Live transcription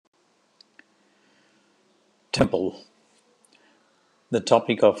Temple. The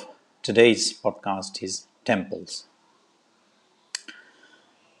topic of today's podcast is temples.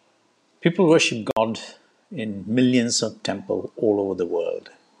 People worship God in millions of temples all over the world.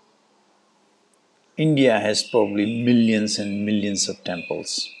 India has probably millions and millions of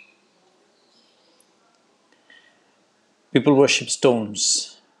temples. People worship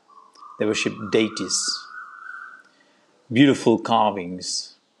stones, they worship deities, beautiful carvings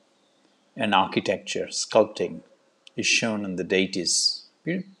and architecture, sculpting is shown in the deities.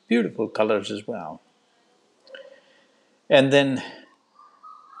 Beautiful colors as well. And then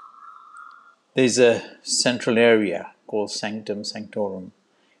there's a central area called Sanctum Sanctorum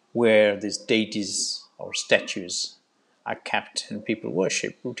where these deities or statues are kept and people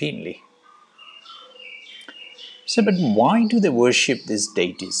worship routinely. So, but why do they worship these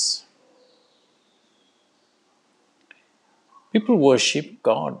deities? People worship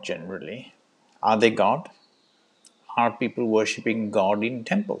God generally. Are they God? Are people worshipping God in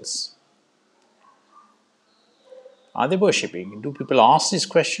temples? Are they worshipping? Do people ask this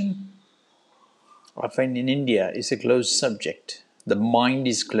question? I find in India it's a closed subject. The mind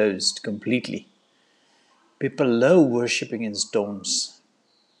is closed completely. People love worshipping in stones.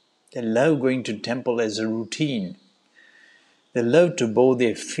 They love going to temple as a routine. They love to bow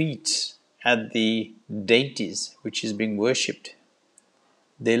their feet at the deities which is being worshipped.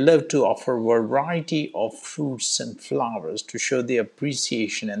 They love to offer a variety of fruits and flowers to show their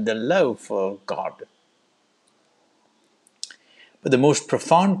appreciation and their love for God. But the most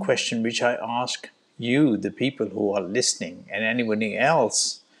profound question which I ask you, the people who are listening, and anybody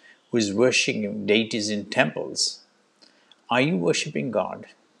else who is worshipping deities in temples, are you worshipping God?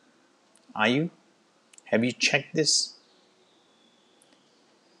 Are you? Have you checked this?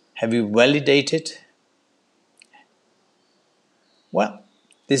 Have you validated? Well,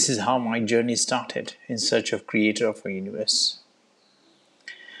 this is how my journey started in search of creator of our universe.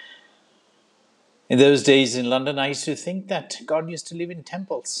 In those days in London, I used to think that God used to live in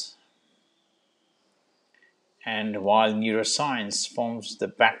temples. And while neuroscience forms the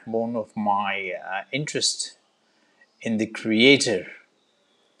backbone of my interest in the creator,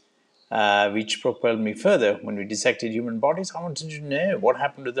 which propelled me further when we dissected human bodies, I wanted to know what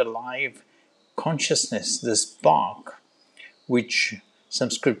happened to the live consciousness, the spark, which some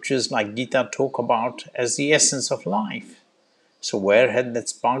scriptures like Gita talk about as the essence of life. So where had that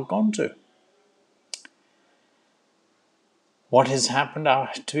spark gone to? What has happened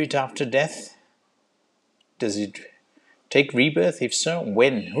to it after death? Does it take rebirth? If so,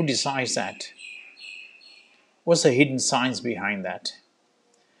 when? Who decides that? What's the hidden science behind that?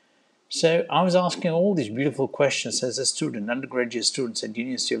 So I was asking all these beautiful questions as a student, undergraduate students at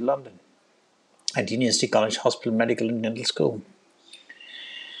University of London, at University College Hospital Medical and Dental School.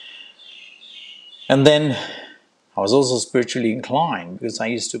 And then I was also spiritually inclined because I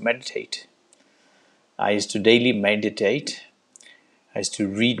used to meditate. I used to daily meditate. I used to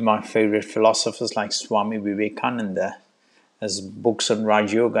read my favorite philosophers like Swami Vivekananda as books on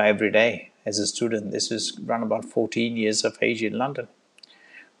Raj Yoga every day as a student. This was around about 14 years of age in London,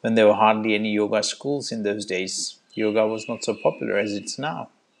 when there were hardly any yoga schools in those days. Yoga was not so popular as it's now.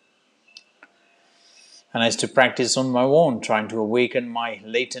 And I used to practice on my own, trying to awaken my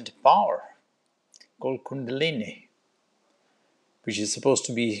latent power called Kundalini, which is supposed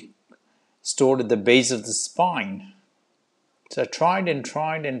to be stored at the base of the spine. So I tried and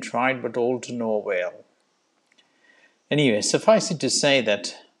tried and tried, but all to no avail. Anyway, suffice it to say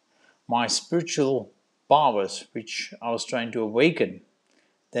that my spiritual powers, which I was trying to awaken,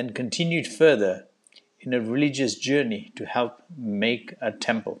 then continued further in a religious journey to help make a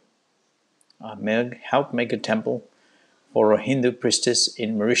temple. Help make a temple for a Hindu priestess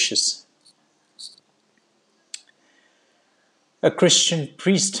in Mauritius. A Christian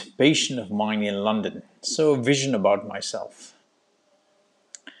priest patient of mine in London saw a vision about myself.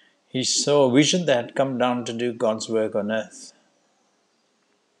 He saw a vision that had come down to do God's work on earth.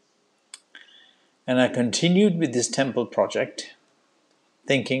 And I continued with this temple project,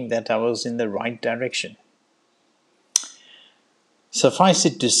 thinking that I was in the right direction. Suffice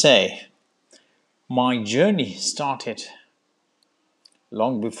it to say, my journey started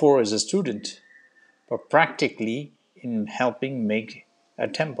long before as a student, but practically in helping make a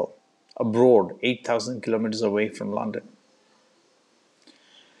temple abroad, 8,000 kilometers away from London.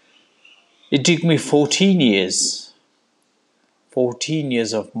 It took me 14 years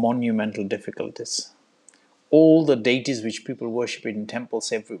of monumental difficulties. All the deities which people worship in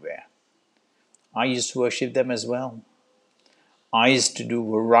temples everywhere, I used to worship them as well. I used to do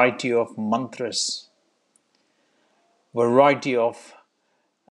variety of mantras, variety of